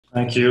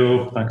Thank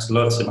you. Thanks a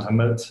lot,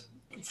 Mohammed.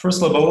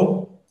 First of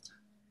all,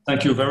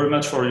 thank you very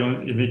much for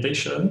your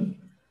invitation.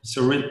 It's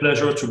a real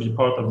pleasure to be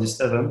part of this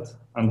event,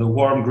 and the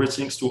warm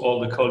greetings to all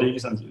the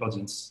colleagues and the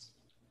audience.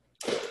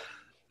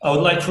 I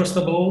would like, first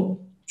of all,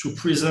 to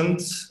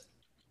present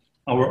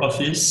our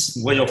office,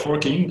 way of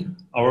working,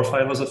 our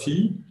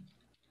philosophy.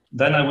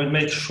 Then I will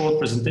make a short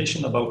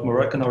presentation about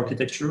Moroccan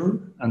architecture,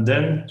 and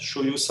then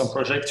show you some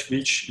projects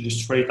which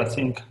illustrate, I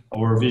think,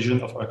 our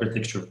vision of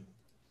architecture.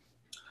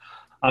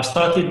 I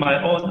started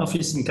my own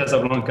office in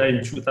Casablanca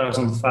in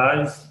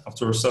 2005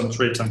 after some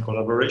trips and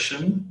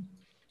collaboration.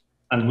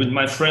 And with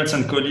my friends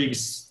and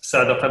colleagues,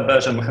 Saad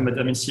Qabbaj and Mohamed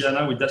Amin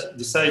Siana, we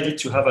decided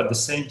to have at the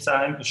same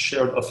time a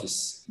shared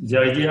office. The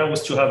idea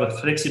was to have a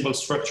flexible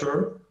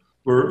structure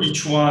where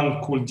each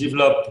one could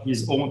develop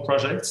his own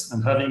projects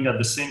and having at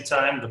the same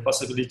time the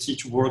possibility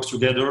to work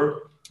together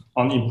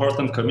on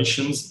important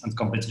commissions and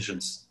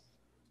competitions.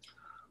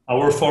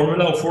 Our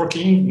formula of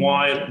working,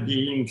 while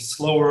being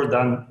slower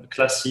than a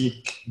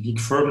classic big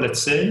firm,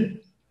 let's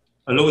say,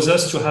 allows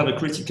us to have a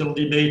critical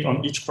debate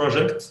on each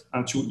project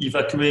and to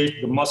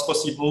evacuate the most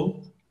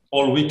possible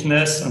all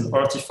weakness and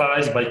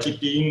artifice by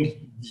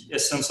keeping the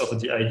essence of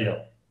the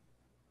idea.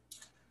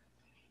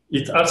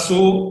 It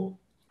also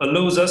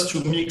allows us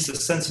to mix a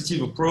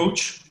sensitive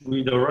approach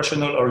with a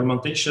rational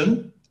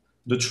argumentation,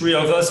 the three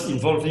of us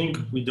involving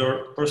with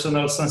our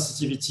personal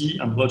sensitivity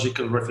and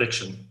logical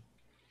reflection.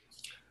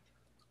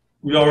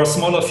 We are a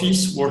small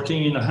office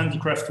working in a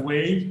handicraft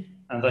way,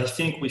 and I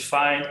think we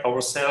find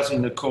ourselves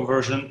in a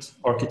convergent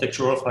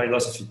architectural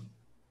philosophy.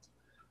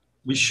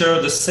 We share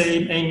the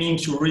same aiming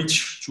to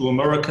reach to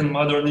American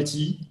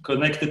modernity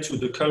connected to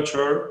the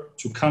culture,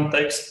 to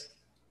context,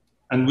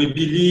 and we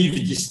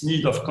believe this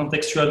need of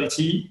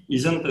contextuality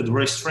isn't a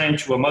restraint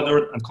to a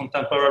modern and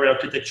contemporary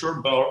architecture,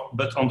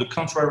 but on the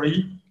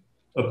contrary,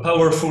 a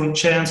powerful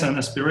chance and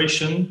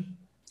aspiration,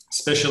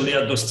 especially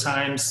at those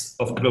times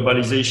of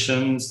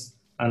globalizations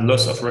and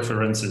loss of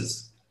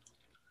references.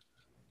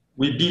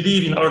 We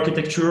believe in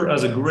architecture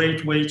as a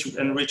great way to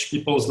enrich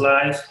people's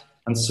life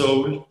and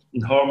soul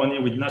in harmony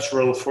with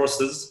natural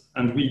forces,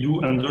 and we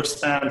do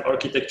understand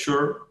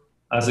architecture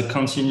as a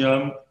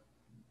continuum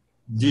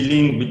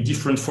dealing with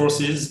different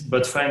forces,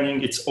 but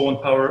finding its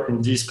own power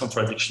in these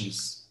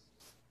contradictions.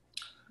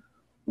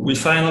 We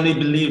finally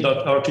believe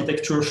that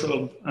architecture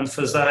should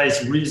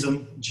emphasize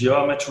reason,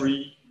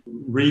 geometry,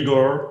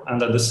 rigor,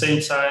 and at the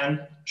same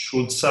time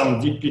should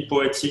sound deeply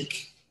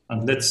poetic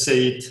and, let's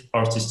say it,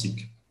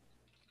 artistic.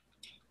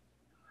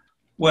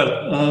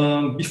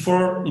 Well,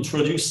 before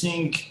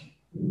introducing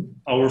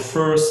our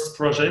first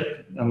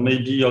project, and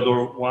maybe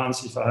other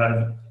ones if I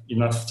have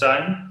enough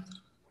time,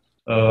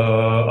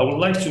 I would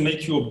like to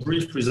make you a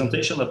brief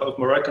presentation about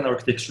Moroccan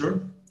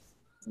architecture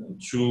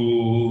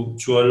to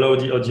allow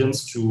the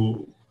audience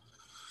to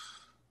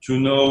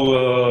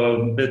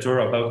know better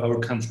about our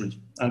country,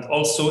 and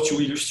also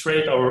to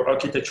illustrate our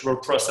architectural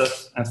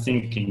process and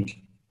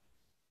thinking.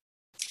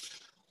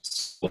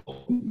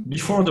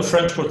 Before the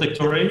French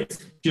protectorate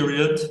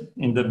period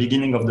in the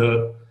beginning of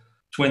the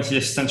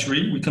 20th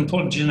century, we can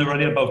talk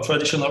generally about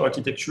traditional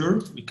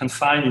architecture we can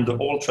find in the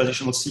old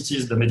traditional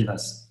cities, the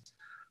Medinas.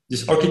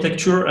 This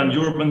architecture and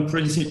urban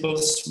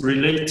principles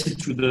related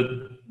to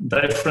the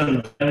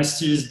different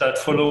dynasties that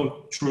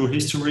follow through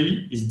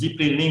history is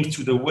deeply linked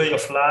to the way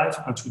of life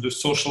and to the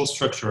social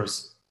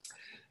structures.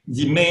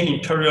 The main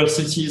imperial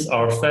cities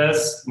are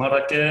Fez,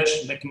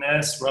 Marrakesh,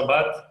 Meknes,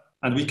 Rabat,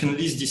 and we can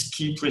list these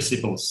key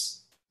principles.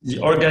 The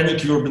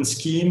organic urban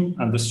scheme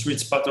and the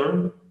streets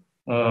pattern,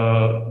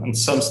 and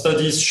some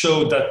studies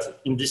show that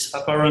in this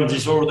apparent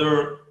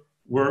disorder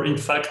were in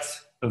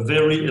fact a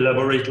very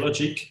elaborate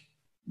logic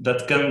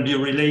that can be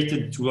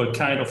related to a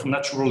kind of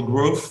natural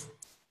growth,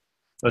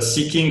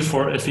 seeking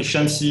for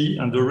efficiency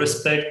and the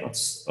respect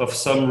of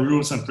some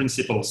rules and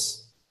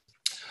principles.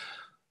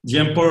 The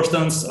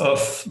importance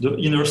of the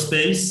inner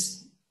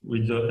space,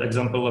 with the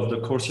example of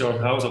the courtyard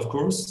house, of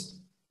course,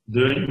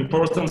 the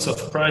importance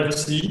of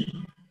privacy,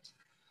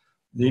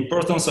 the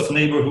importance of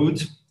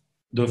neighborhood,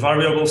 the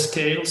variable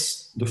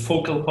scales, the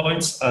focal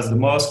points as the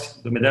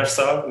mosque, the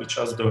Medresa, which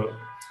has the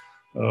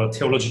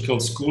theological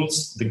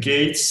schools, the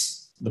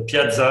gates, the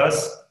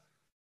piazzas,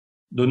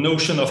 the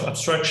notion of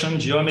abstraction,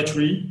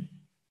 geometry,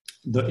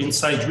 the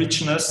inside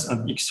richness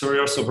and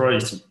exterior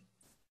sobriety,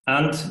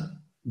 and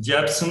the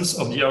absence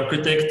of the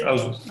architect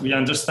as we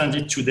understand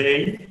it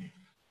today,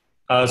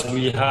 as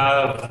we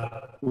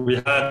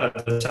had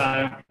at the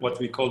time what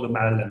we call the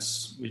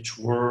ma'allams, which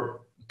were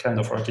kind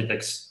of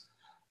architects,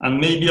 and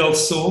maybe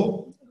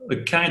also a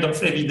kind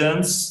of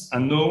evidence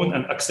and known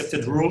and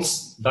accepted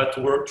rules that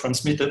were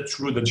transmitted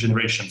through the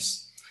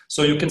generations.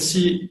 So you can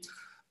see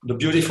the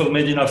beautiful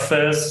Medina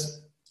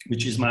Fez,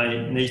 which is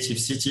my native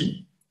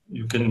city.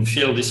 You can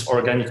feel this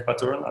organic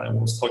pattern I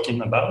was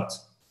talking about.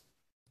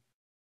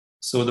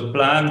 So the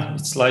plan,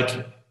 it's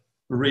like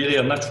really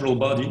a natural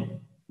body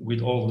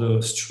with all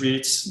the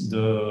streets,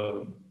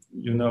 the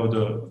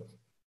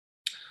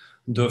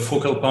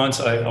focal points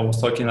I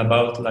was talking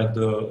about, like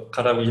the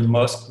Qarawiyyin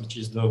Mosque, which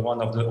is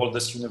one of the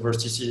oldest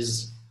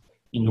universities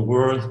in the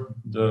world,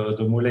 the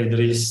Moulay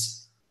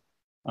Idriss,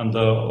 and the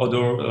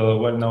other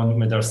well-known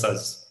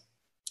madrasas.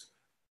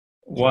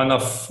 One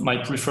of my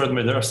preferred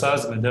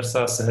madrasas,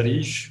 Madrasa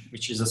Sahrij,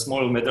 which is a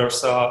small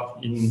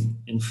madrasa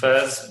in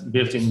Fez,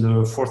 built in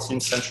the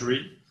 14th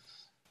century,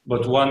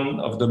 but one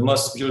of the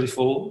most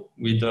beautiful,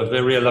 with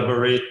very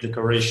elaborate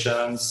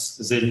decorations,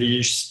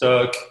 zelig,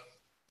 stuck,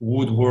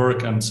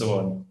 woodwork, and so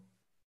on.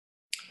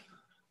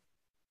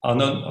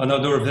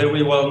 Another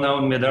very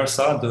well-known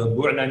madrasa, the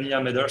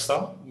Bu'naniya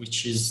Madrasa,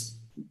 which is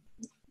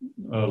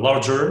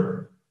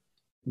larger,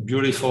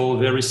 beautiful,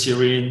 very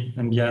serene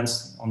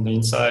ambience on the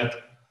inside,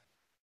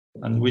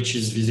 and which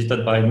is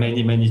visited by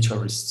many, many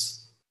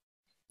tourists.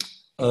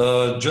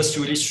 Just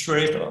to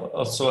illustrate,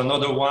 also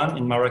another one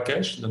in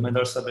Marrakesh, the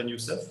Madrasa Ben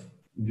Youssef,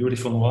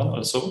 beautiful one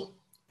also.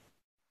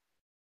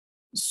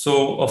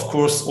 So, of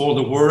course, all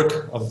the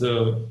work of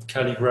the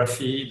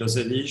calligraphy, the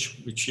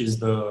zelig, which is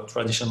the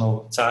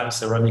traditional tiles,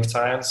 ceramic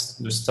tiles,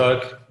 the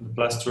stuck, the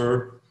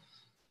plaster,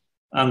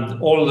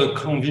 and all the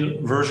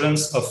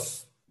conversions of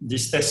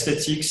this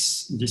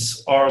aesthetics,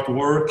 this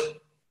artwork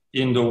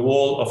in the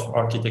wall of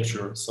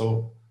architecture.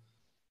 So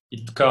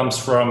it comes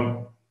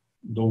from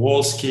the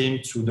wall scheme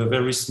to the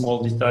very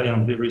small detail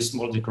and very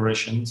small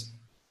decorations.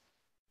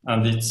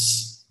 And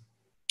it's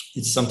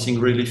something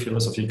really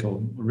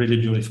philosophical, really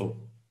beautiful.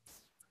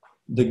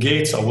 The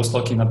gates I was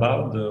talking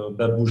about, the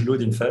Bab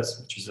Boujloud in Fez,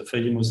 which is a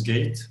famous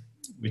gate,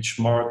 which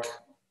marks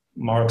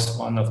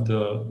one of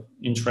the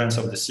entrance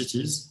of the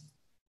cities.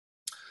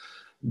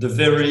 The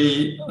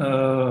very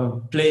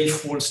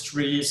playful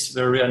streets,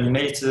 very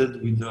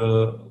animated with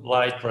the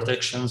light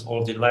protections,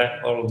 all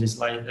these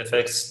light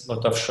effects,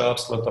 lot of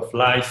shops, lot of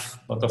life,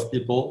 lot of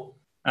people.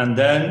 And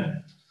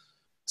then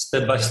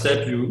step by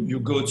step, you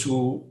go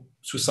to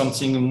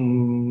something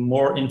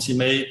more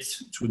intimate,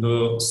 to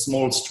the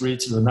small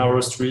streets, the narrow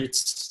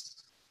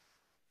streets.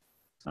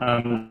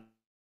 And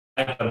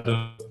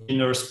the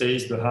inner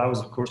space, the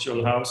house, the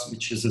courtyard house,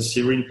 which is a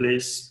serene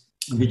place,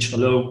 which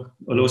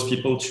allows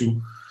people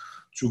to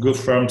go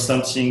from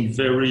something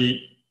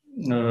very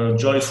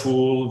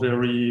joyful,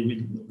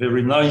 very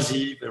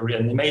noisy, very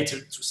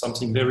animated, to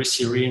something very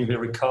serene,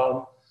 very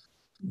calm,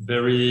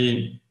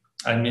 very,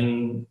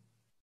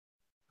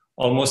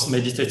 almost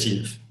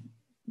meditative,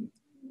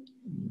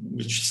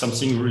 which is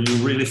something you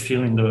really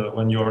feel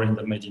when you are in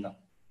the Medina.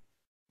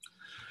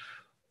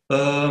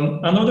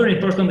 Another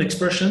important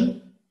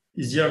expression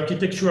is the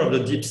architecture of the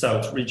Deep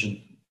South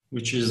region,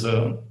 which is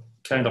a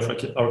kind of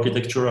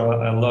architecture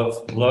I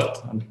love a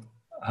lot and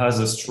has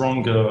a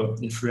strong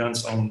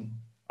influence on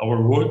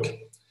our work,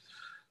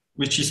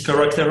 which is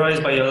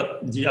characterized by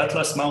the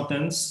Atlas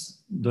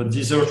Mountains, the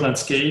desert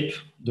landscape,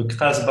 the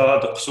Kasbah,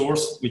 the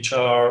Qsors, which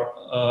are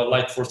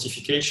like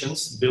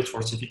fortifications, built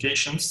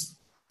fortifications,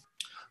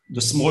 the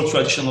small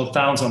traditional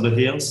towns on the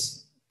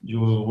hills.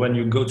 When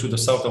you go to the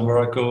south of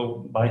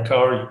Morocco by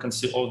car, you can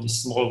see all these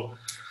small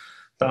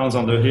towns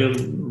on the hill,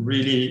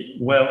 really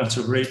well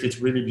integrated,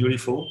 really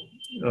beautiful.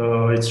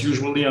 It's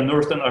usually an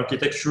earthen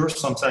architecture,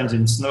 sometimes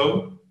in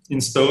stone,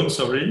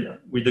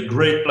 with a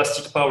great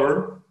plastic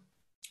power,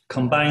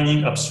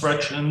 combining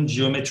abstraction,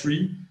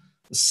 geometry,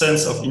 a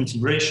sense of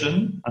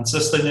integration and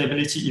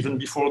sustainability even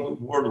before the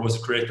world was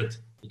created,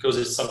 because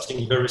it's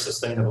something very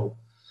sustainable,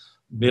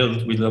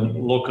 built with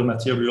local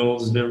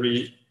materials,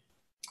 very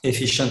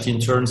efficient in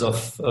terms of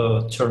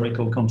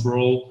thermal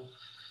control,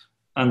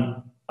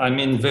 and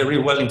very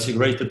well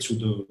integrated to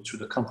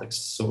the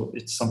context. So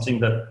it's something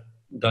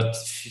that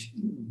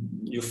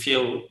you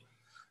feel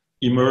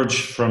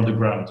emerge from the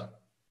ground.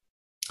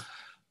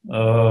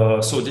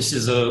 So this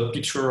is a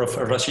picture of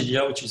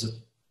Rashidia, which is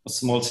a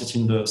small city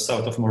in the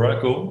south of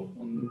Morocco.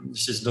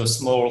 This is the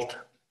small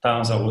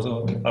towns I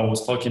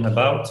was talking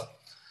about.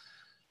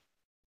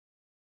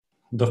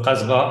 The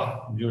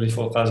Kasbah,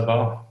 beautiful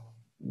Kasbah,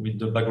 with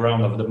the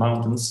background of the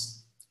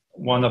mountains.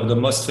 One of the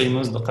most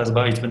famous, the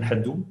Kasbah, is Ben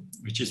Haddou,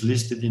 which is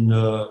listed in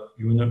the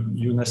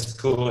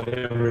UNESCO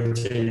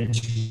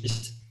Heritage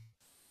List.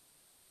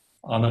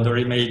 Another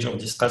image of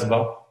this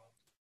Kasbah,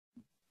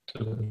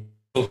 the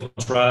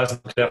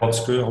contrast, the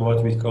clair-obscur,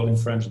 what we call in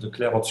French the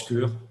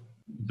clair-obscur,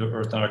 the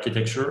earthen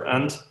architecture,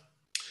 and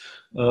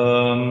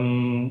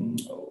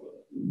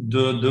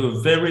the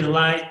very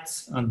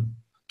light and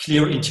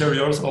clear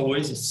interiors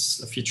always is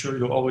a feature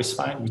you always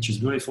find, which is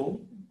beautiful.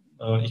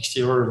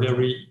 Exterior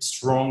very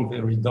strong,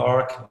 very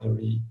dark,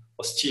 very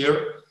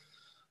austere,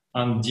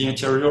 and the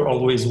interior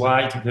always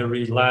white,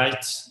 very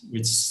light,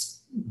 with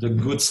the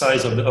good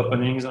size of the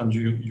openings, and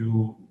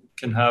you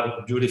can have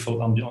a beautiful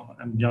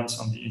ambience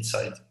on the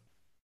inside.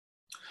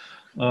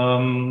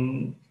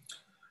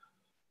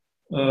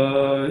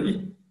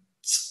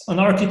 It's an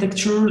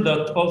architecture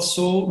that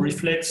also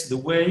reflects the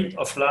way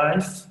of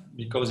life,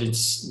 because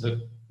it's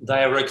the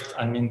direct,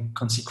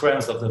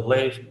 consequence of the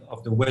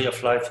way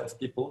of life of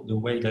people, the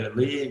way they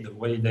live, the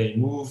way they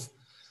move,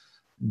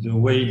 the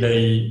way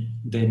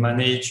they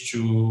manage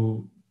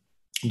to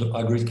the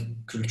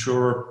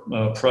agriculture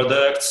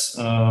products,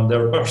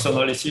 their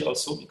personality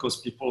also, because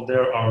people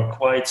there are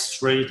quite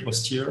straight,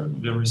 austere,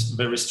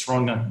 very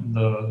strong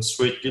and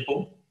straight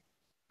people.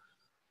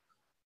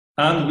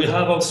 And we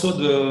have also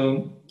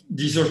the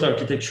desert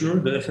architecture,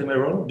 the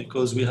ephemeral,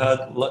 because we had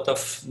a lot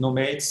of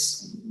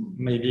nomads,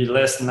 maybe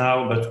less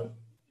now, but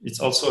it's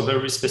also a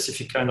very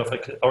specific kind of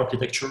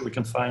architecture we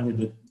can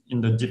find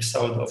in the deep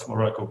south of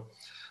Morocco.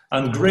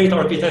 And great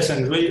architects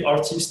and great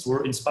artists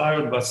were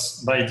inspired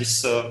by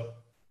this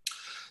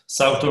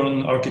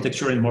southern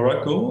architecture in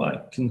Morocco.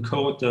 I can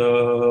quote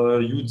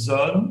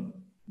Youdzon,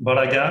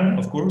 Baragan,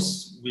 of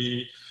course,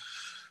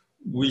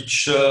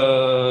 which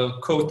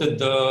quoted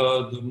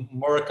the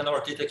Moroccan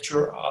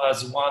architecture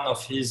as one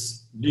of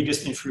his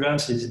biggest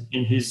influences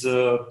in his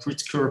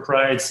Pritzker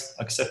Prize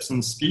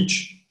acceptance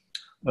speech.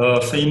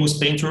 Famous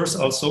painters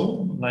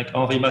also, like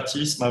Henri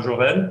Matisse,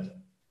 Majorelle.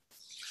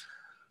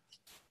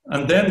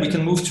 And then we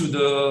can move to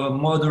the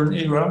modern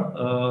era,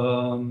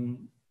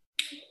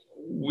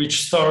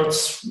 which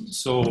starts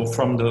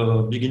from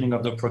the beginning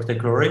of the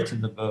Protectorate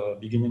in the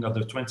beginning of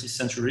the 20th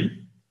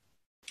century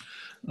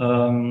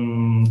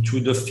to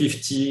the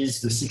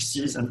 50s, the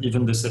 60s, and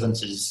even the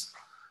 70s.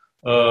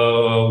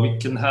 We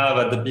can have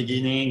at the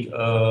beginning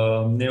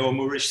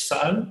neo-Moorish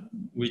style,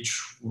 which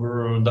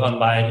were done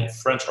by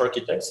French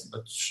architects,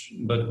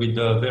 but with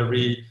a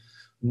very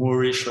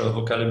Moorish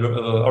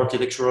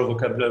architectural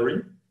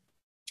vocabulary.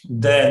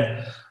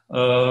 Then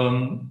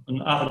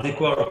an Art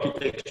Deco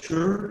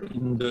architecture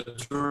in the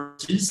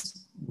 30s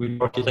with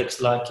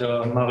architects like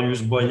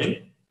Marius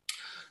Boyer.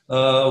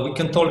 We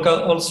can talk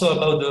also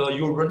about the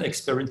urban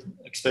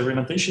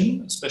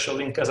experimentation,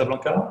 especially in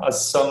Casablanca,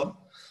 as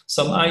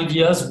some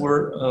ideas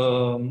were,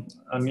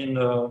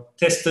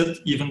 tested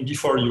even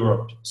before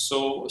Europe.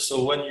 So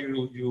when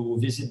you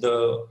visit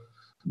the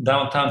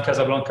downtown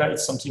Casablanca,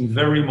 it's something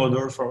very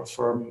modern for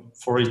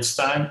its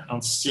time,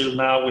 and still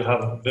now we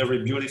have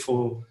very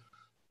beautiful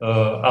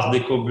Art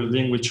Deco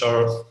buildings which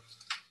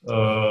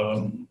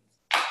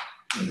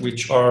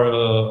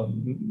are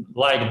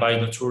liked by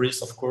the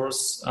tourists, of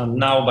course, and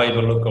now by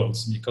the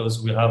locals,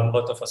 because we have a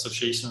lot of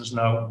associations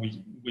now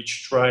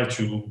which try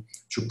to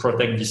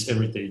protect this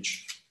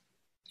heritage.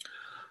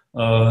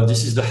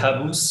 This is the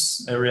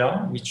Habous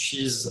area, which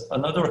is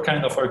another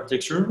kind of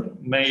architecture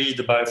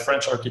made by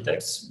French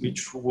architects,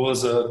 which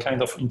was a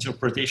kind of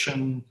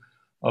interpretation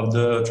of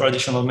the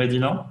traditional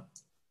Medina.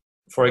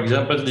 For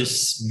example,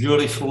 this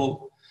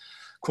beautiful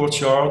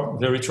courtyard,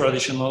 very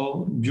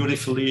traditional,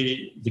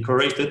 beautifully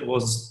decorated,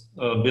 was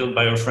built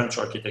by a French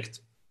architect.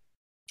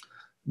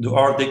 The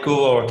Art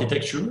Deco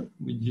architecture,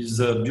 with this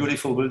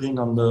beautiful building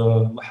on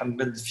the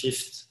Mohammed V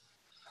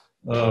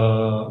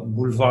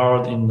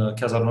Boulevard in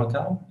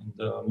Casablanca, in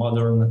the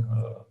modern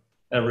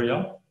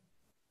area.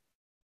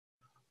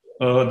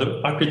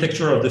 The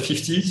architecture of the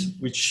 50s,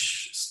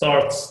 which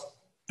starts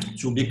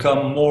to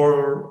become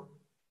more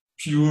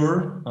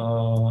pure,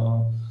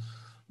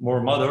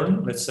 more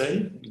modern, let's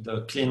say, with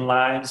the clean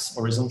lines,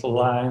 horizontal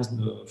lines,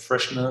 the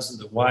freshness,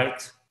 the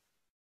white,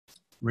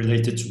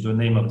 related to the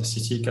name of the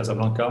city,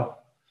 Casablanca,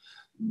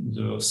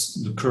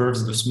 the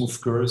curves, the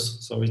smooth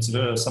curves. So it's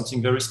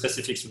something very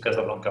specific to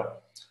Casablanca.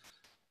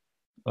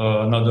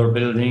 Another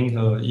building,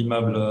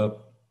 immeuble,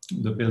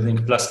 the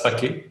building Place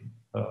Paquet,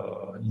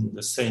 in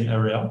the same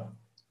area.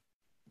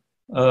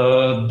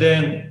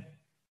 Then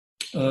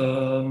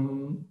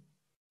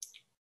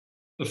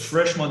a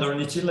fresh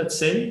modernity, let's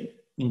say,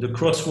 in the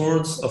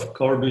crossroads of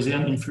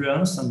Corbusian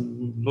influence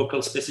and local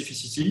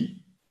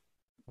specificity,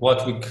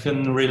 what we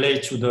can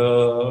relate to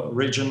the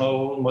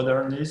regional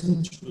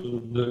modernism,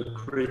 to the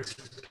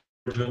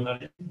critical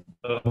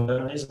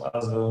modernism,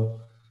 as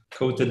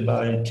quoted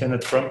by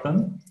Kenneth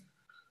Frampton,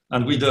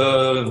 and with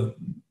a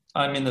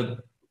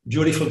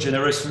beautiful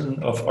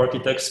generation of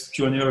architects,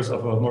 pioneers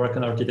of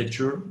Moroccan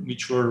architecture,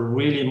 which were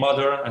really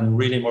modern and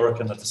really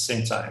Moroccan at the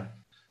same time.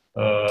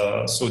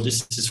 So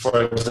this is,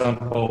 for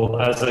example,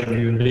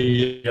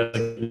 Azaguli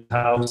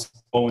house,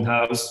 own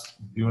house,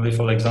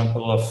 beautiful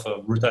example of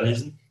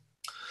brutalism.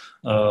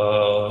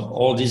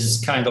 All these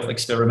kind of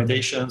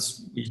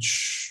experimentations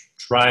which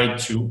tried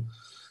to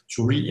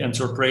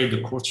reinterpret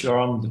the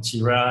courtyard, the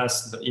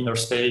terrace, the inner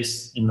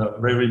space in a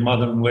very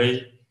modern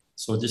way.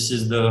 So this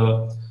is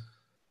the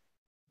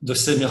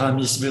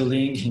Semiramis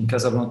building in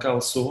Casablanca,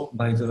 also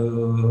by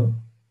the,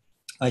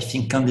 I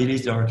think,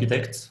 Candelis, the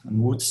architect, and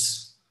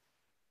Woods.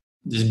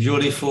 This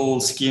beautiful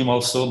scheme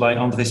also by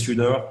André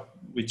Suder,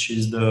 which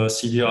is the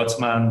Sidi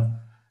Othman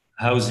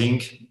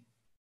housing.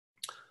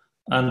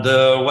 And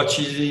what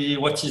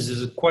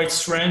is quite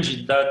strange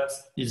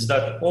is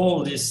that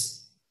all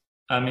this,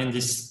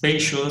 these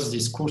spacious,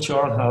 this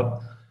courtyard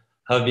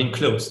have been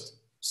closed.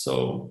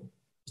 So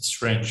it's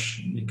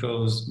strange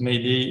because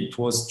maybe it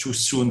was too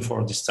soon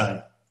for this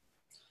time.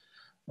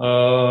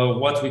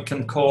 What we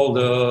can call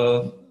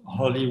the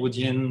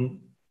Hollywoodian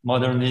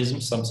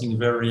modernism, something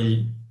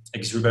very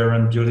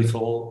exuberant,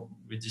 beautiful,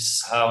 with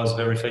this house,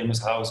 very famous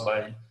house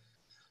by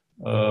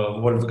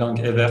Wolfgang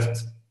Evert.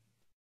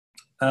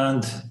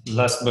 And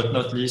last but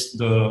not least,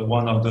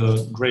 one of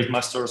the great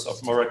masters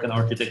of Moroccan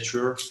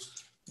architecture,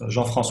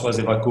 Jean-François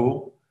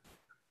Zévaco,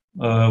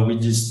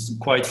 with this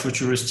quite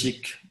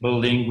futuristic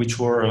building, which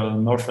were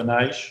an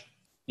orphanage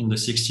in the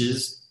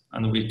 60s.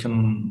 And we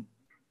can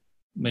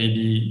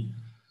maybe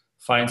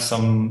find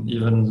some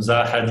even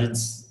Zaha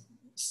Hadid's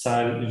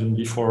style even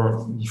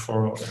before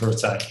her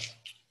time,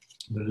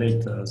 the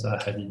late Zaha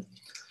Hadid.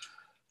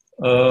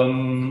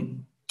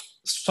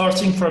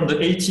 Starting from the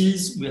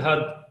 80s, we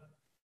had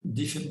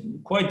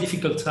quite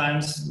difficult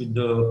times with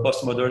the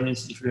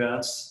postmodernist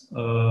influence,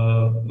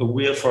 a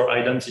will for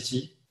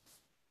identity,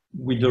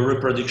 with the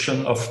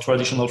reproduction of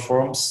traditional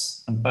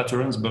forms and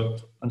patterns,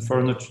 but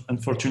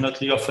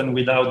unfortunately often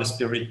without the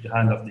spirit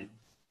behind of it.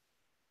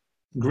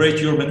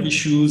 Great urban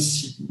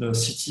issues, the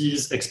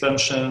cities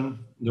expansion,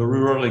 the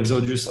rural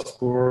exodus, of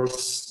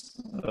course,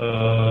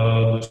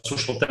 the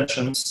social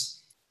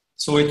tensions.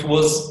 So it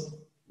was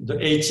the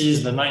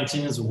 80s, the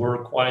 90s were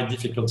quite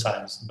difficult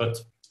times,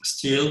 but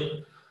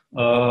still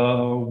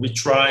we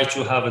try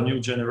to have a new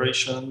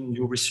generation,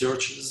 new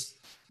researchers.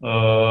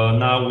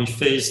 Now we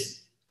face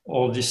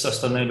all these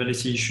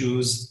sustainability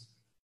issues,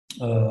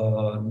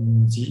 the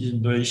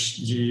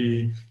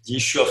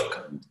issue of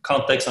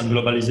context and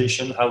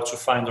globalization, how to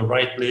find the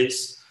right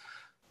place,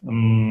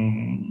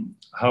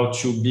 how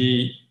to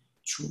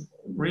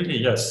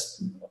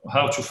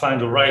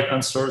find the right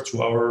answer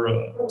to our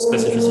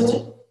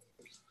specificity.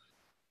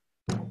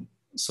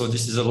 So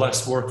this is the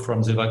last work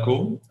from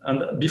Zévaco.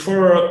 And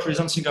before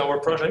presenting our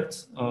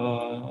project,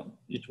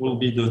 it will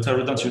be the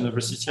Trident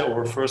University,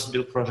 our first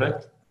build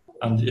project.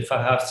 And if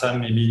I have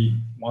time, maybe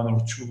one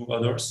or two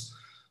others.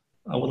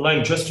 I would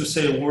like just to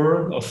say a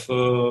word of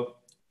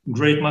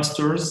great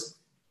masters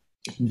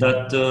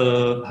that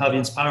have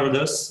inspired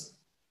us,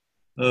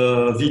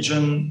 a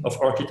vision of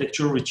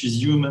architecture which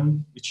is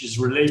human, which is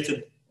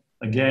related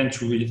again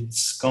to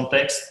its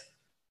context,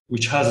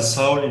 which has a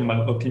soul in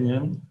my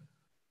opinion,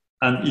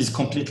 and is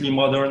completely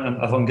modern and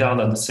avant-garde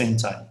at the same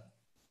time.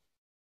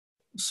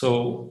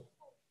 So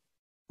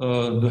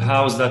the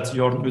house that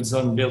Jörn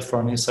Utzon built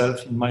for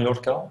himself in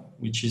Mallorca,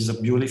 which is a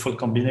beautiful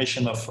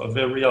combination of a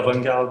very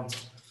avant-garde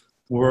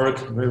work,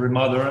 very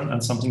modern,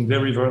 and something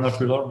very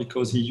vernacular,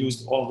 because he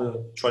used all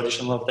the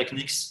traditional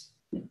techniques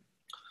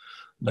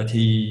that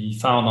he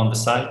found on the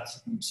site.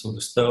 So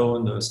the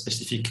stone, the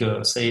specific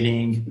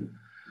ceiling,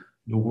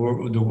 the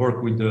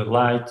work with the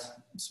light.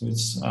 So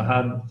I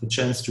had the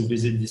chance to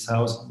visit this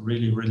house,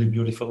 really, really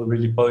beautiful,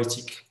 really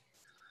poetic.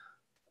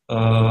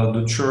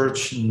 The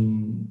church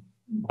in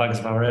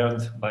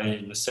Baxvarerd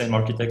by the same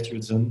architect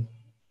Utzon,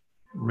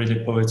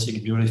 really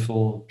poetic,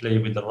 beautiful, play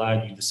with the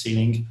light, with the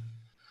ceiling.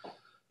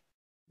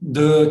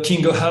 The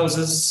Kingo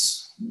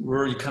houses,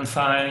 where you can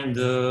find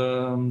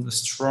the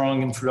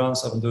strong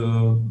influence of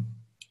the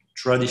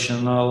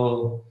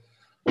traditional,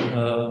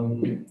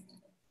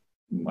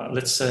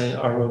 let's say,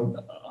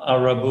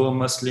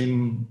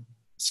 Arabo-Muslim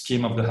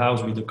scheme of the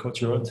house with the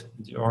courtyard,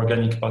 the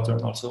organic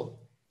pattern also.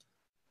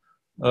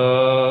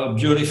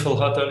 Beautiful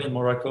hotel in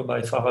Morocco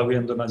by Farawi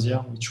and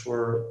Demazian, which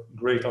were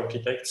great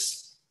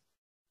architects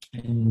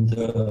in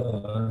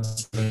the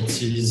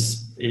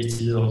 70s,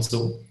 80s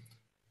also.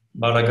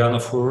 Baragan,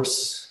 of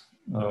course,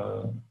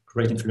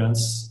 great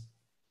influence.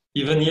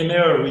 Even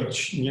Niemeyer,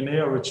 which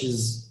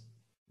is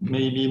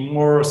maybe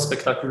more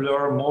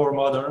spectacular, more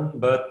modern,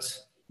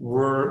 but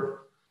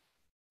were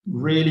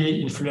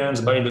really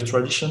influenced by the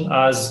tradition,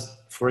 as,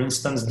 for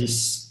instance,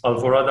 this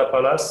Alvorada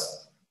Palace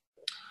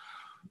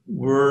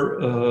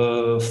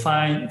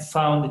find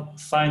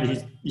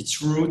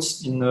its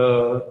roots in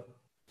a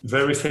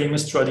very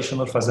famous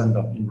traditional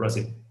fazenda in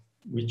Brazil,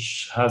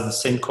 which has the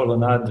same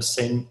colonnade, the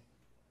same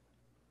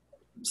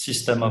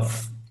system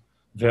of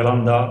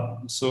veranda.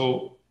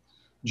 So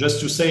just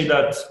to say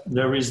that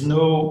there is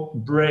no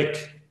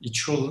break, we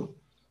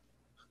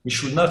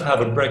should not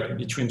have a break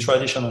between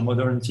tradition and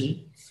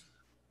modernity,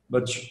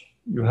 but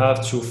you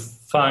have to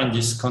find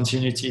this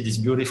continuity, this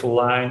beautiful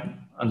line,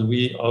 and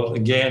we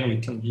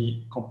can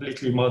be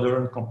completely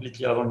modern,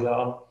 completely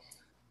avant-garde,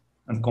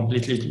 and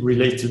completely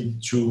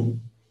related to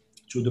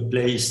the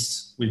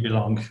place we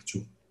belong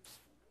to.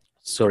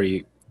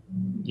 Sorry.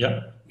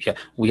 Yeah. Yeah,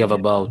 we have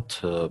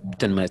about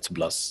 10 minutes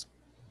plus.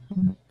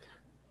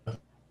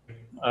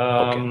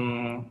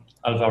 Okay.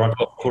 Alvaro,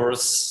 of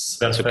course,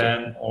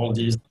 Sverfen, all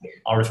these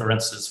are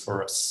references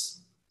for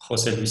us.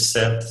 José Luis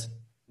Sert,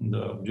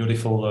 the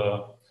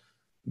beautiful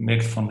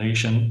Make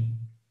Foundation.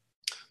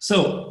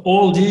 So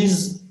all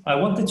these, I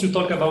wanted to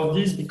talk about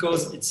this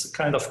because it's a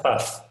kind of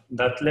path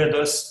that led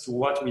us to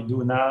what we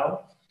do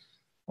now.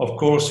 Of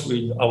course,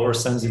 with our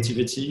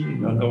sensitivity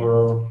and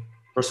our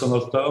personal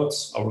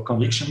thoughts, our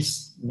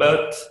convictions,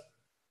 but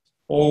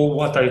all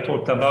what I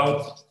talked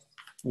about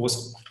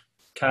was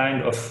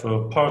kind of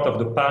part of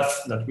the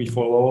path that we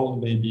follow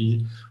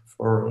maybe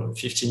for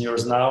 15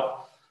 years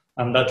now,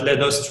 and that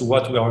led us to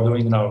what we are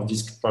doing now,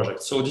 this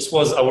project. So this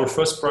was our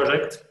first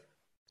project,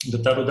 the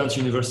Trident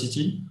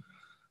University,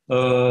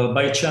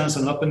 by chance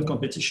an open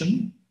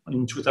competition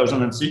in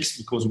 2006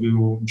 because we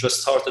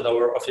just started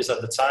our office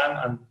at the time.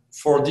 And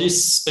for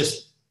this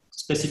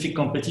specific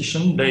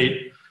competition,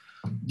 they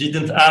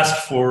didn't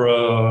ask for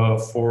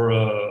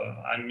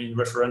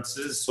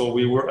references, so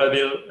we were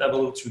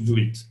able to do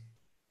it.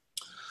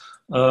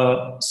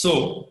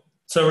 So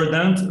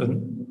Zeredent,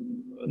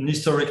 an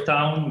historic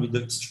town with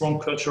a strong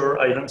cultural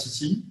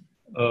identity,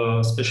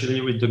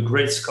 especially with the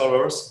great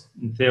scholars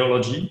in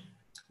theology,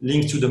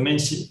 linked to the main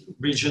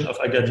region of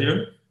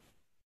Agadir.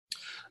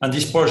 And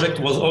this project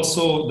was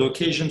also the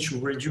occasion to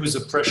reduce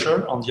the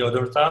pressure on the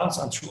other towns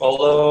and to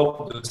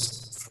allow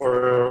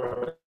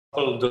for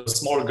the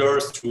small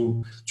girls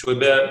to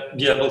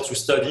be able to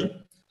study.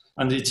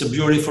 And it's a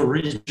beautiful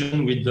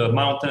region with the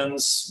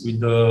mountains, with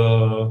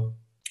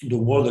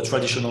the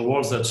traditional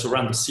walls that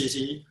surround the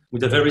city,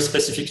 with a very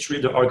specific tree,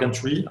 the argan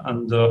tree,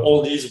 and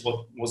all these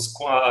was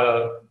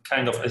quite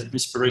kind of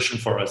inspiration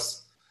for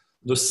us.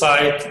 The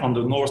site on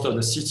the north of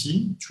the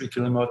city, 3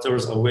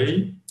 kilometers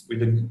away,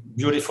 with a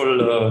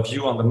beautiful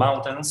view on the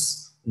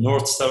mountains,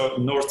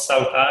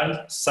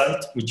 north-south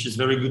site, which is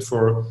very good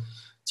for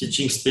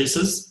teaching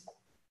spaces.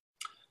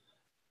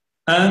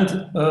 And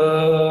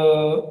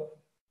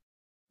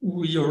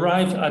we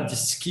arrived at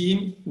this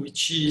scheme,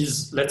 which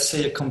is, let's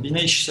say, a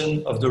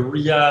combination of the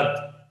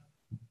Riyadh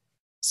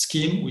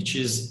scheme, which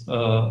is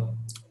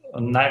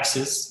an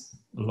axis,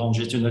 a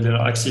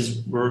longitudinal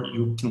axis where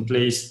you can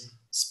place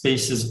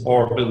spaces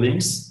or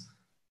buildings,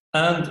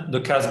 and the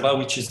Kasbah,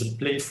 which is the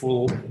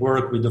playful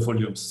work with the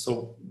volumes.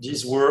 So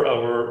these were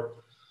our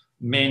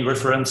main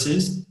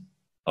references.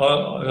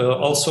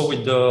 Also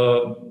with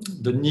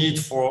the need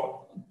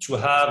to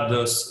have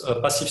the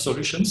passive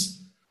solutions,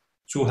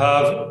 to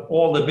have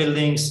all the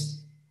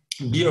buildings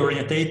be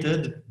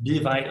orientated, be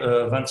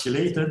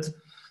ventilated,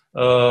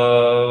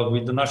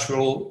 with the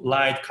natural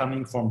light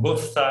coming from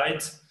both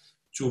sides,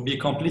 to be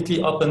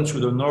completely open to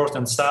the north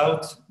and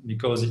south,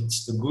 because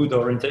it's the good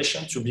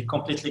orientation, to be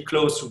completely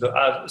close to the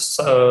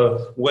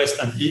west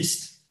and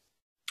east,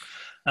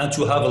 and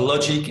to have a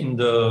logic in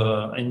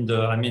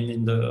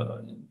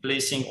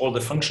placing all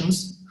the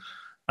functions,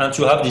 and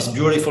to have this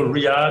beautiful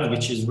Riyadh,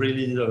 which is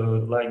really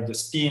like the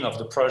spin of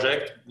the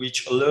project,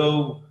 which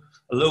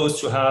allows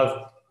to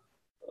have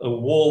a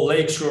whole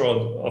lecture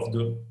of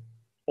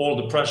all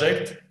the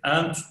project,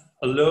 and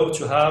allow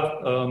to have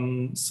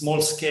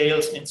small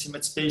scales,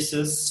 intimate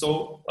spaces.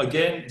 So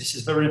again, this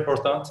is very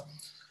important.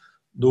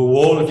 The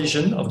whole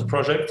vision of the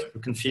project, you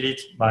can feel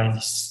it by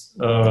this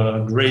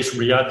great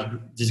Riyadh,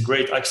 this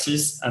great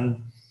axis,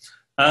 and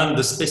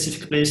the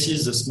specific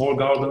places, the small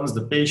gardens,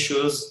 the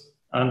patios,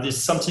 and this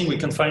is something we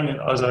can find,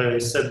 as I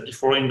said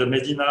before, in the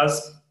Medinas.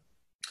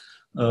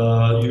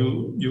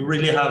 You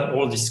really have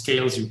all these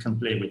scales you can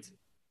play with.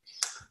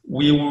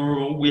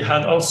 We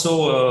had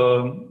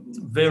also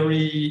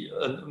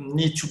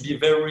need to be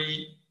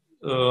very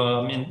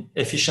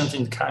efficient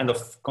in kind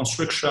of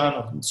construction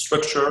of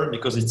structure,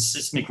 because it's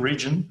seismic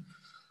region.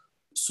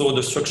 So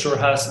the structure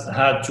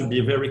had to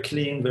be very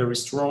clean, very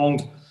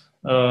strong,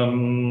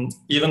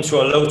 even to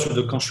allow to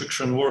the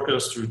construction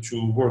workers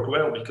to work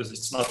well, because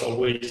it's not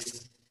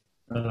always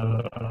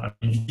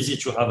easy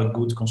to have a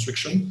good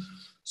construction.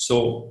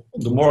 So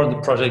the more the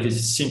project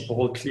is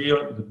simple,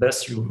 clear, the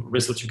best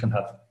result you can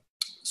have.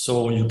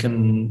 So you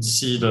can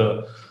see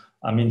the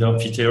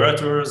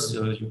amphitheaters,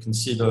 you can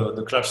see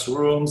the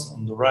classrooms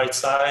on the right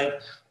side,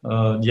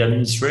 the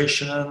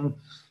administration,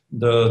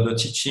 the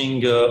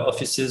teaching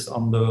offices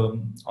on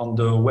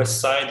the west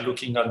side,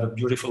 looking at the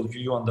beautiful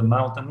view on the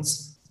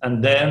mountains,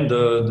 and then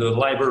the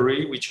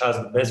library, which has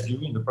the best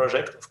view in the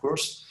project, of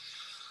course,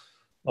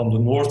 on the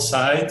north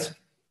side.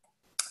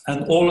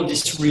 And all of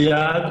this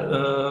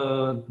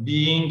Riyadh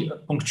being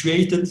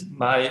punctuated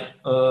by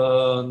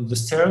the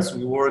stairs.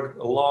 We worked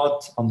a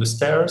lot on the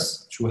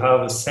stairs to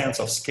have a sense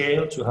of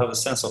scale, to have a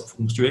sense of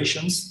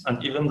punctuations,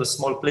 and even the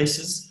small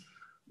places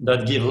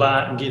that gives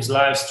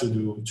lives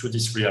to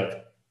this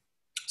Riyadh.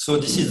 So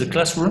this is the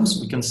classrooms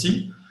we can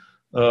see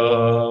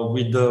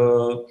with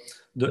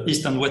the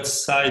east and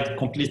west side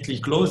completely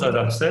closed, as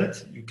I said.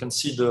 You can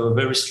see the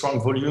very strong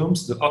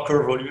volumes, the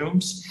ochre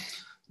volumes,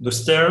 the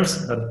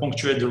stairs that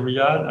punctuate the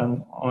Riyadh,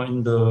 and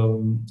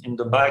in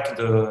the back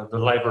the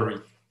library,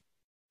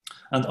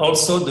 and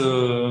also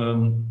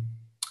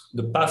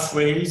the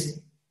pathways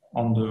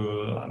on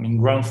the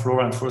ground floor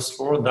and first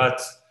floor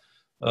that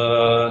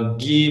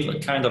give a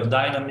kind of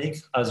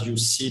dynamic as you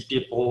see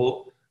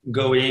people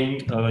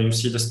going. You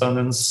see the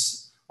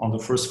students on the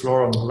first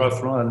floor, on the ground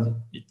floor, and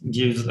it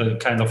gives a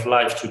kind of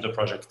life to the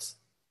project.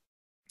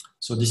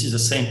 So this is the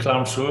same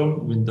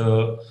classroom with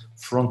the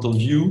frontal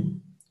view.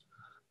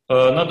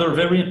 Another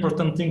very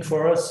important thing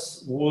for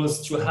us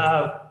was to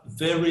have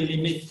very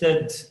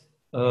limited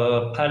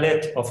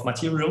palette of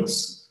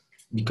materials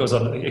because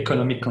of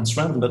economic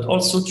constraint, but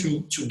also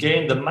to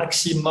gain the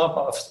maximum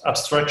of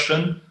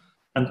abstraction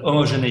and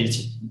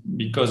homogeneity.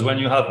 Because when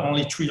you have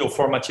only 3 or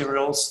 4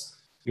 materials,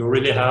 you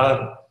really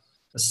have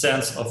a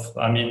sense of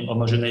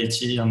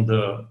homogeneity and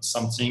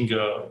something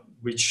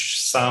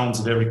which sounds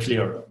very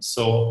clear.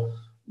 So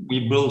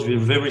we build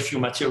with very few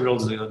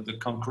materials, the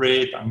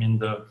concrete, I mean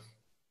the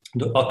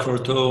ochre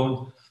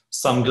tone,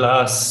 some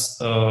glass,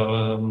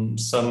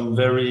 some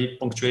very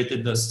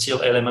punctuated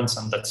steel elements,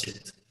 and that's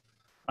it.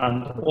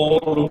 And all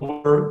the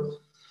work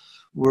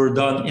were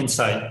done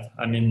inside.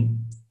 I mean,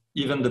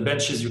 even the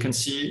benches you can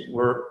see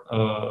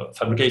were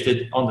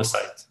fabricated on the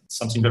site.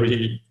 Something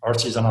very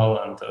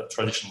artisanal and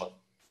traditional.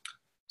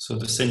 So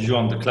the same view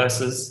on the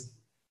classes.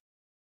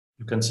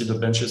 You can see the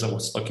benches I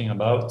was talking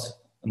about.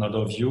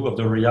 Another view of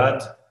the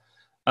Riyadh.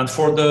 And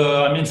for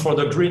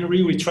the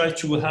greenery, we try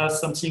to have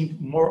something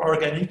more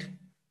organic,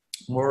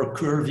 more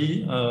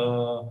curvy,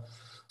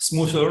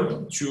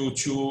 smoother,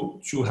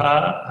 to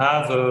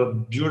have a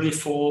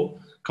beautiful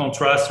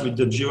contrast with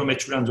the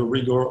geometry and the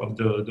rigor of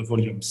the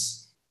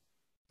volumes.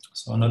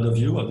 So another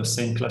view of the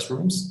same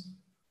classrooms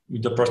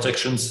with the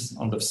protections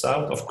on the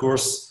south. Of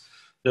course,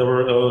 there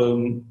were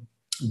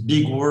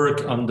big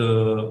work on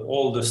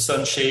all the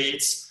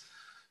sunshades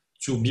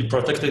to be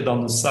protected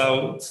on the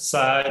south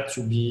side,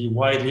 to be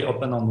widely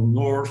open on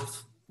the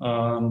north,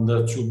 and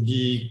to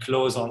be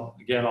closed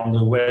again on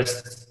the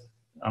west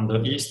and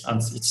the east. And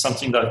it's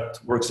something that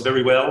works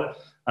very well.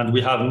 And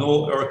we have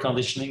no air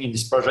conditioning in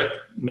this project,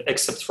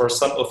 except for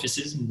some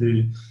offices,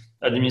 the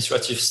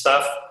administrative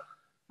staff.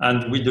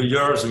 And with the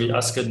years, we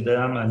asked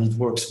them, and it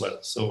works well.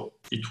 So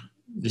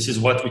this is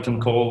what we can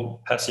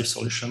call passive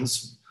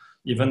solutions,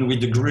 even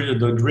with the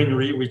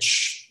greenery,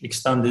 which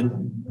extended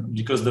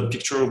because the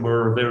pictures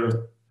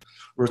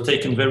were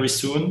taken very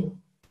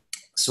soon.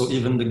 So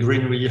even the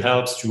greenery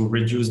helps to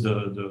reduce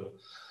the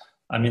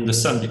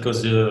sun,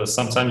 because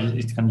sometimes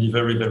it can be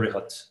very, very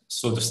hot.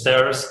 So the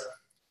stairs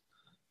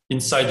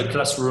inside the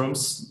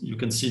classrooms, you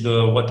can see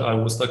what I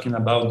was talking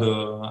about,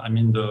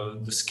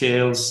 the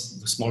scales,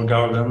 the small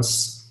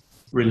gardens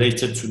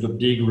related to the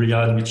big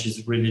Riyadh, which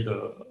is really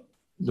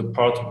the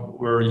part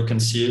where you can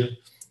see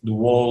the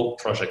wall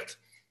project.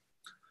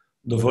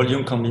 The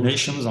volume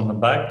combinations on the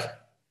back,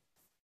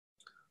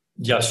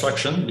 the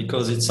abstraction,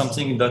 because it's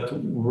something that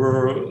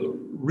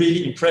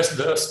really impressed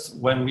us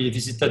when we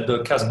visited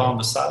the Casbah on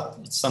the south.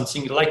 It's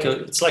something like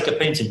a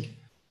painting.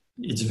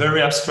 It's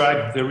very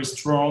abstract, very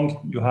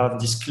strong. You have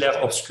this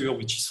clair-obscur,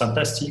 which is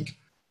fantastic,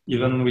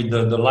 even with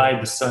the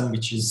light, the sun,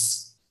 which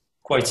is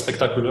quite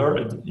spectacular.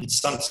 It's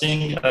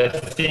something I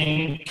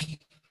think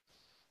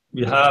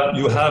you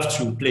have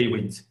to play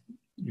with.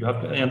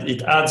 And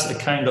it adds a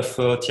kind of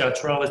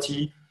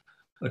theatrality,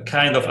 a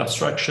kind of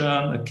abstraction,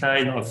 a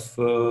kind of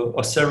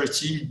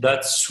austerity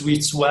that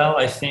suits well,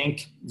 I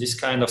think, this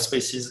kind of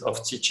spaces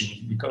of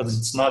teaching, because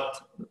it's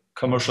not a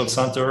commercial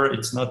center,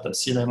 it's not a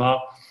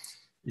cinema,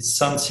 it's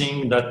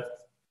something that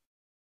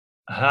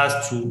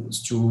has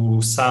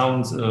to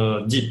sound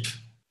deep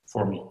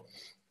for me.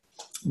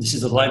 This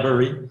is a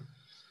library.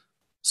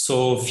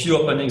 So few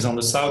openings on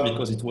the south,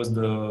 because it was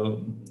the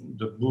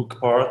book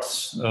part,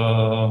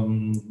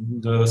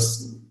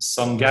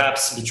 some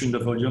gaps between the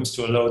volumes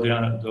to allow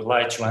the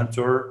light to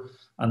enter,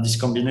 and this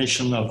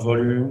combination of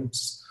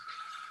volumes,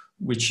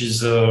 which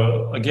is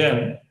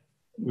related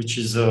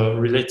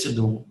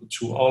to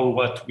all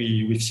what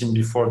we've seen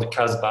before, the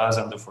Casbahs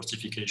and the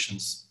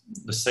fortifications.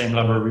 The same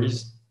library,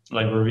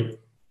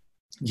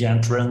 the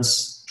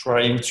entrance,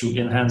 trying to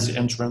enhance the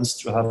entrance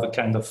to have a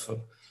kind of,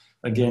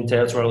 again,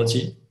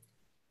 theatrality.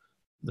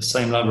 The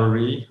same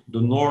library, the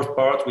north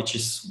part, which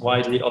is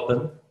widely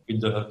open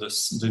with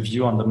the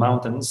view on the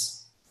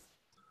mountains.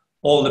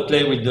 All the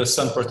play with the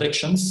sun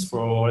protections.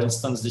 For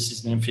instance, this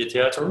is the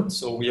amphitheater.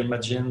 So we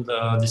imagined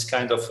this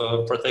kind of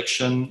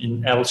protection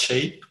in L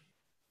shape.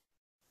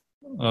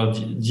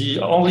 The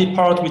only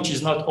part which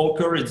is not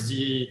ochre is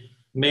the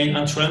main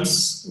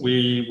entrance.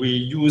 We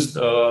used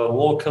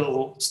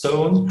local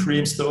stone,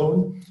 cream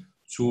stone,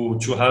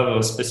 to have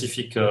a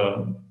specific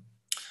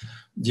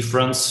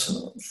difference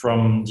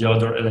from the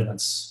other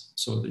elements.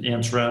 So the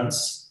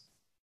entrance,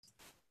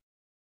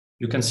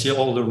 you can see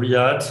all the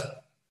Riyadh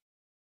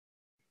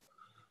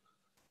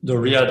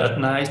at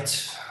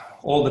night,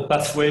 all the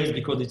pathways,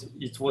 because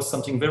it was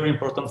something very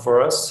important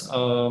for us.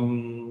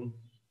 The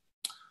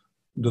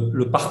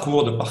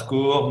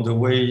parcours, the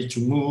way to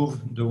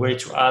move, the way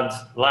to add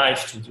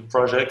life to the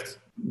project,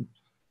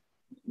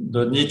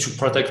 the need to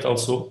protect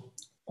also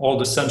all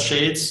the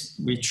sunshades,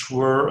 which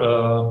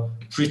were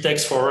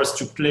pretext for us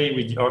to play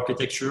with the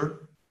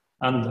architecture.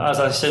 And as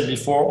I said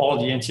before, all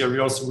the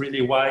interiors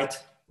really white,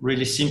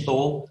 really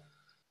simple.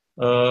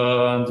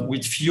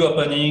 With few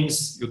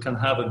openings, you can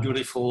have a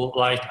beautiful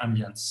light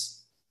ambience.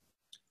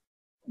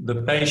 The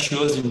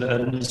patios in the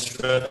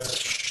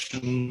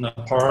administration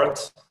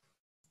part.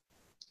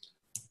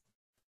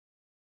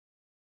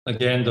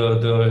 Again,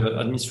 the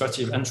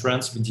administrative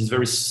entrance with these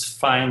very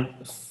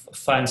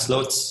fine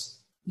slots.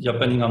 The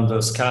opening on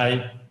the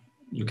sky,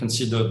 you can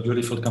see the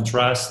beautiful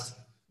contrast.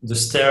 The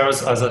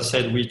stairs, as I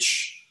said,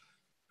 which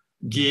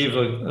give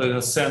a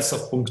sense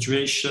of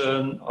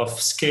punctuation, of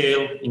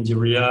scale in the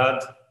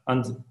Riyadh,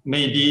 and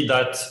maybe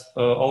that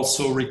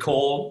also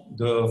recall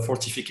the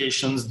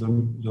fortifications,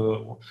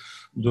 the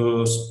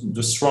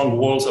strong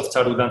walls of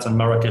Taroudannt and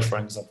Marrakech, for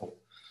example.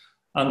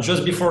 And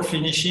just before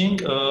finishing,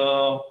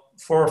 4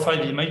 or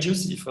 5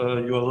 images, if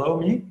you allow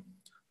me.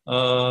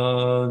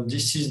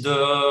 This is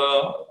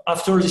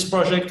after this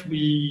project,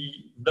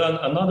 we done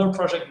another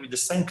project with the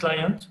same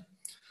client,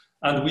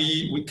 and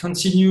we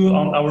continue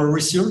on our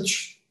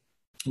research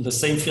in the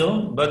same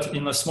field, but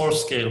in a small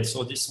scale.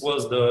 So this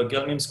was the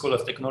Gelmim School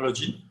of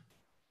Technology.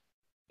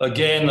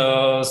 Again,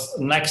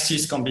 an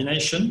axis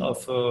combination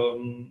of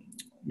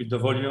with the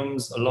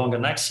volumes along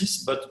an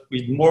axis, but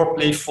with more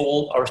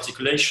playful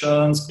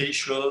articulations,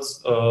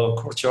 spacious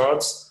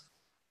courtyards.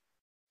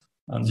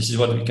 And this is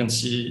what we can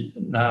see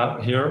now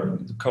here,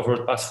 the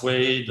covered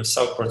pathway, the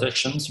south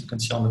protections you can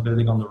see on the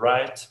building on the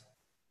right.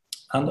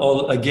 And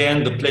all,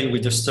 again, the play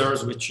with the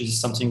stairs, which is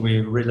something we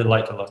really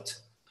like a lot.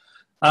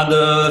 And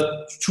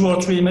 2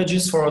 or 3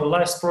 images for the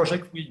last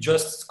project we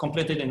just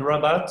completed in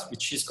Rabat,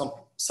 which is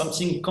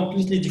something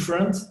completely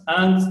different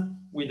and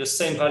with the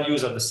same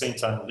values at the same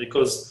time,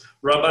 because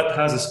Rabat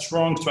has a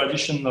strong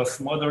tradition of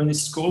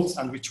modernist schools,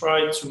 and we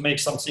try to make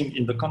something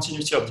in the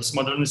continuity of these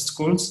modernist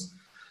schools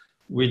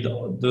with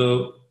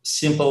the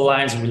simple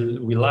lines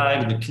we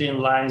like, the clean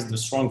lines, the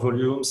strong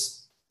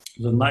volumes,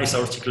 the nice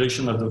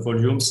articulation of the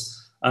volumes,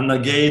 and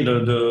again,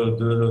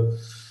 the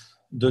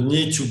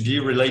need to be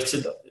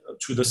related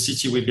to the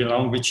city we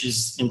belong, which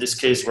is in this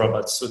case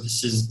Rabat. So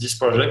this is this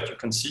project you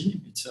can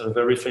see. It's a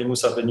very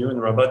famous avenue in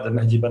Rabat, the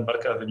Mehdi Ben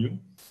Barka Avenue.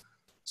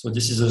 So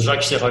this is a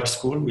Jacques Chirac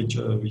school which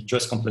we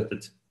just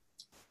completed.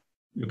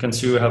 You can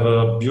see we have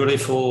a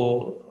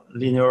beautiful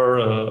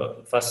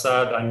linear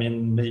facade. I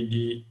mean,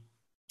 maybe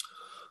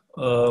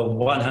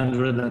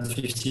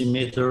 150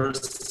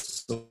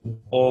 meters. So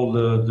all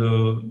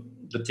the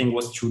thing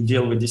was to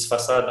deal with this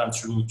facade and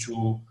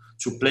to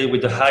play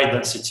with the high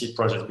density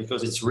project,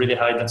 because it's really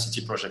high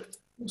density project.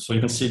 So you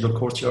can see the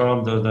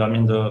courtyard,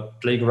 the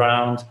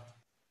playground,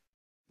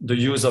 the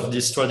use of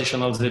this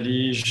traditional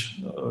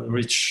zelige,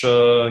 which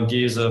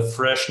gives a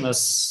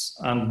freshness.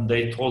 And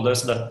they told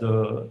us that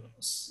the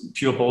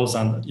pupils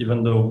and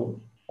even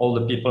all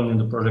the people in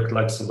the project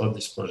likes a lot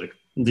this project,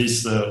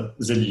 this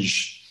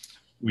zelige,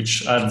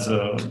 which adds,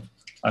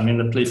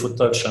 the playful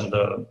touch and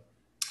the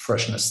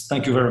freshness.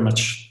 Thank you very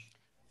much.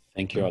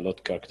 Thank you a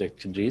lot,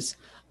 Architect Idris.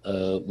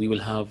 We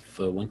will have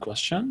one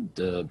question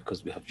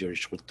because we have very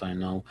short time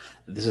now.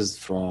 This is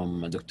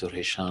from Dr.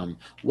 Hisham.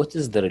 What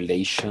is the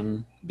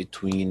relationship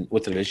between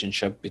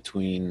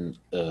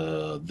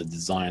the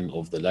design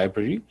of the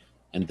library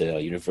and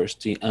the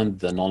university and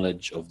the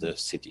knowledge of the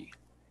city?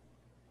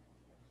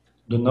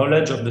 The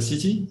knowledge of the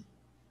city?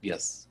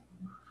 Yes.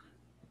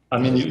 I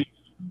mean,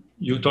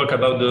 you talk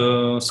about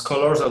the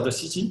scholars of the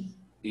city?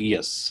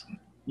 Yes.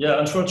 Yeah,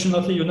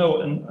 unfortunately,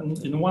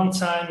 in one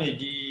time,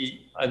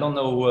 maybe, I don't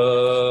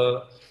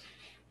know,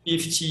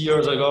 50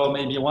 years ago,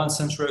 maybe 1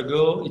 century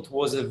ago, it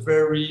was a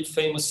very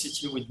famous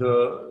city with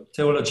the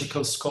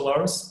theological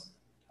scholars.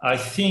 I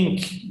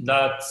think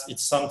that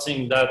it's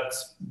something that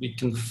we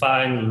can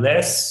find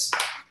less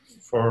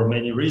for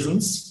many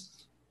reasons.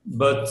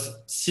 But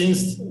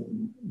since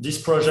this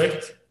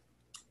project,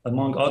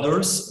 among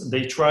others,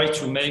 they try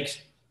to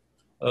make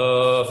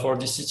for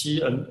this city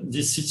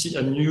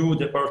a new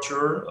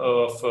departure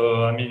of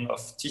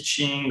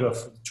teaching,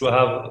 to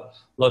have a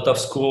lot of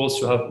schools,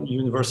 to have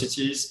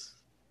universities,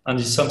 and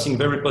it's something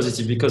very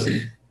positive, because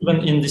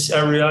even in this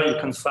area you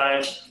can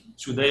find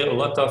today a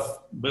lot of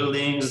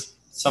buildings,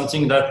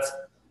 something that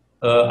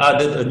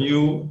added a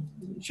new,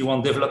 if you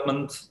want,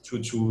 development to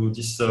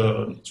this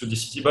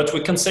city. But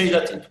we can say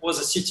that it was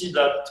a city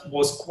that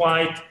was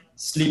quite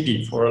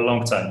sleepy for a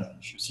long time,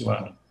 if you see what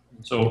I mean.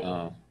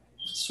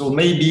 So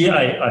maybe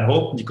I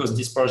hope, because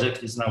this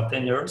project is now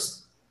 10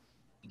 years,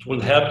 it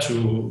will help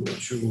to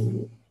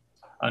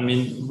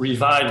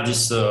revive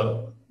this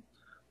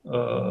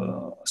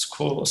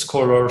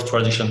scholar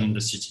tradition in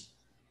the city.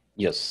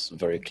 Yes,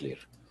 very clear.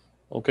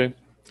 Okay.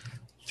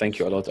 Thank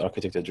you a lot,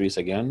 Architect Idris,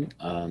 again,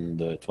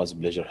 and it was a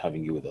pleasure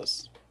having you with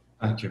us.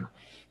 Thank you.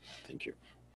 Thank you.